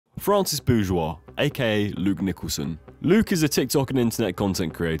Francis Bourgeois, aka Luke Nicholson. Luke is a TikTok and internet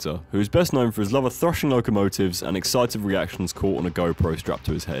content creator who is best known for his love of thrashing locomotives and excited reactions caught on a GoPro strapped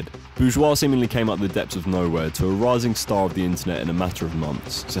to his head. Bourgeois seemingly came out of the depths of nowhere to a rising star of the internet in a matter of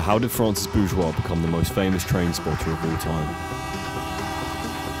months. So how did Francis Bourgeois become the most famous train spotter of all time?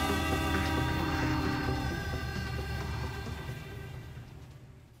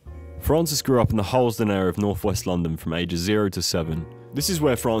 Francis grew up in the Harlesden area of northwest London from ages 0 to 7. This is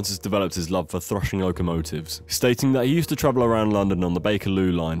where Francis developed his love for thrashing locomotives, stating that he used to travel around London on the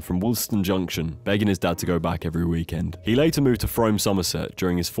Bakerloo line from Wolston Junction, begging his dad to go back every weekend. He later moved to Frome, Somerset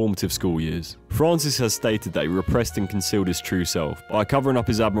during his formative school years. Francis has stated that he repressed and concealed his true self by covering up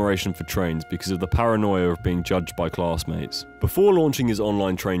his admiration for trains because of the paranoia of being judged by classmates. Before launching his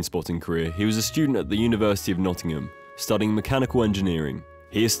online train spotting career, he was a student at the University of Nottingham, studying mechanical engineering.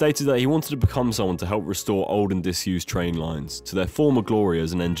 He has stated that he wanted to become someone to help restore old and disused train lines to their former glory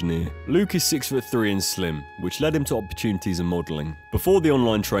as an engineer. Luke is 6'3" and slim, which led him to opportunities in modelling. Before the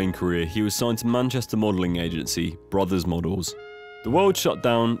online train career, he was signed to Manchester modelling agency, Brothers Models. The world shut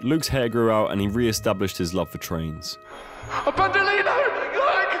down, Luke's hair grew out and he re-established his love for trains. A Bandolino!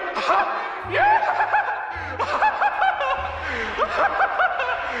 Look! Yeah!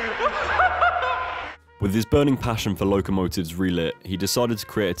 With his burning passion for locomotives relit, he decided to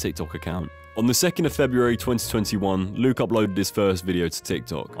create a TikTok account. On the 2nd of February 2021, Luke uploaded his first video to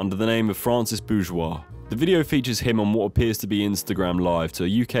TikTok under the name of Francis Bourgeois. The video features him on what appears to be Instagram Live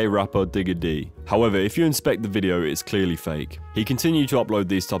to UK rapper Digger D. However, if you inspect the video, it's clearly fake. He continued to upload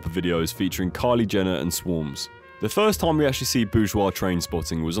these type of videos featuring Kylie Jenner and Swarms. The first time we actually see Bourgeois train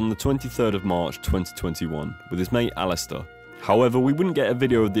spotting was on the 23rd of March 2021 with his mate Alistair. However, we wouldn't get a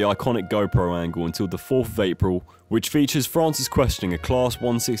video of the iconic GoPro angle until the 4th of April, which features Francis questioning a Class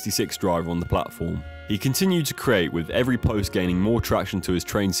 166 driver on the platform. He continued to create, with every post gaining more traction to his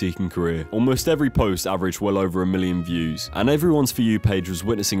train-seeking career. Almost every post averaged well over 1 million views, and everyone's For You page was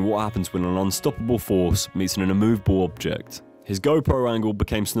witnessing what happens when an unstoppable force meets an immovable object. His GoPro angle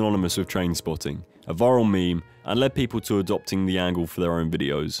became synonymous with train spotting, a viral meme, and led people to adopting the angle for their own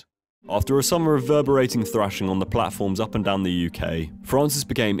videos. After a summer of reverberating thrashing on the platforms up and down the UK, Francis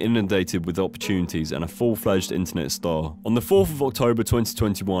became inundated with opportunities and a full-fledged internet star. On the 4th of October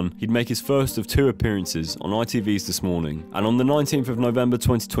 2021, he'd make his first of 2 appearances on ITV's This Morning, and on the 19th of November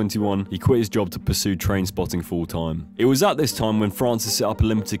 2021, he quit his job to pursue train spotting full-time. It was at this time when Francis set up a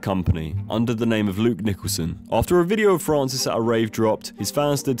limited company under the name of Luke Nicholson. After a video of Francis at a rave dropped, his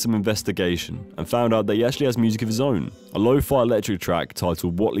fans did some investigation and found out that he actually has music of his own, a lo-fi electric track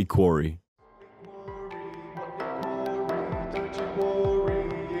titled Watley Quarry.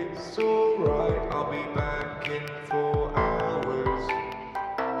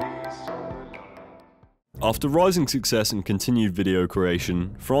 After rising success and continued video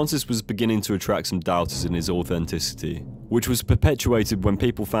creation, Francis was beginning to attract some doubters in his authenticity, which was perpetuated when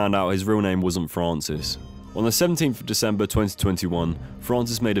people found out his real name wasn't Francis. On the 17th of December 2021,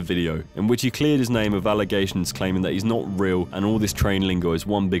 Francis made a video in which he cleared his name of allegations claiming that he's not real and all this train lingo is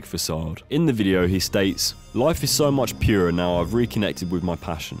one big facade. In the video he states, "Life is so much purer now I've reconnected with my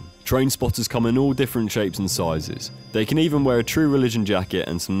passion. Train spotters come in all different shapes and sizes. They can even wear a True Religion jacket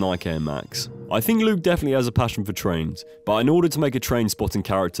and some Nike Air Max." I think Luke definitely has a passion for trains, but in order to make a train spotting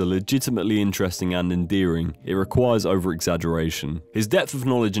character legitimately interesting and endearing, it requires over-exaggeration. His depth of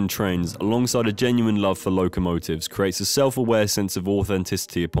knowledge in trains, alongside a genuine love for locomotives, creates a self-aware sense of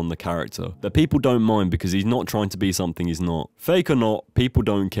authenticity upon the character that people don't mind because he's not trying to be something he's not. Fake or not, people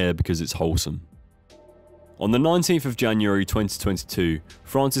don't care because it's wholesome. On the 19th of January 2022,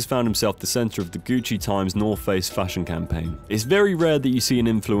 Francis found himself the centre of the Gucci Times North Face fashion campaign. It's very rare that you see an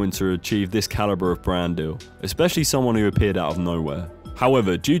influencer achieve this calibre of brand deal, especially someone who appeared out of nowhere.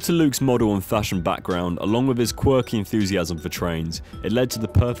 However, due to Luke's model and fashion background, along with his quirky enthusiasm for trains, it led to the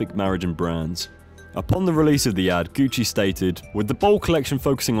perfect marriage in brands. Upon the release of the ad, Gucci stated, "With the bold collection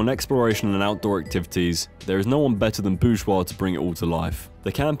focusing on exploration and outdoor activities, there is no one better than Bourgeois to bring it all to life."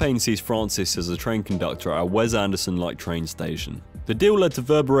 The campaign sees Francis as a train conductor at a Wes Anderson-like train station. The deal led to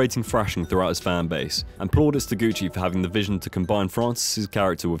reverberating thrashing throughout his fan base, and plaudits to Gucci for having the vision to combine Francis's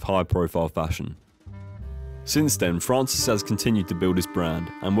character with high-profile fashion. Since then, Francis has continued to build his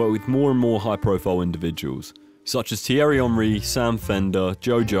brand, and work with more and more high-profile individuals, such as Thierry Henry, Sam Fender,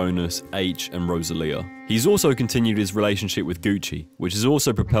 Joe Jonas, H and Rosalia. He's also continued his relationship with Gucci, which has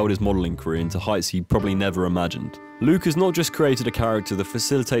also propelled his modelling career into heights he probably never imagined. Luke has not just created a character that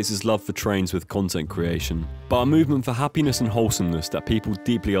facilitates his love for trains with content creation, but a movement for happiness and wholesomeness that people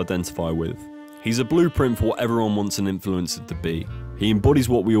deeply identify with. He's a blueprint for what everyone wants an influencer to be. He embodies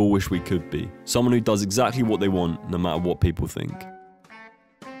what we all wish we could be, someone who does exactly what they want no matter what people think.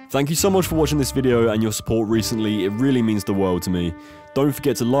 Thank you so much for watching this video and your support recently, it really means the world to me. Don't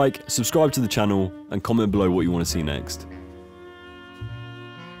forget to like, subscribe to the channel, and comment below what you want to see next.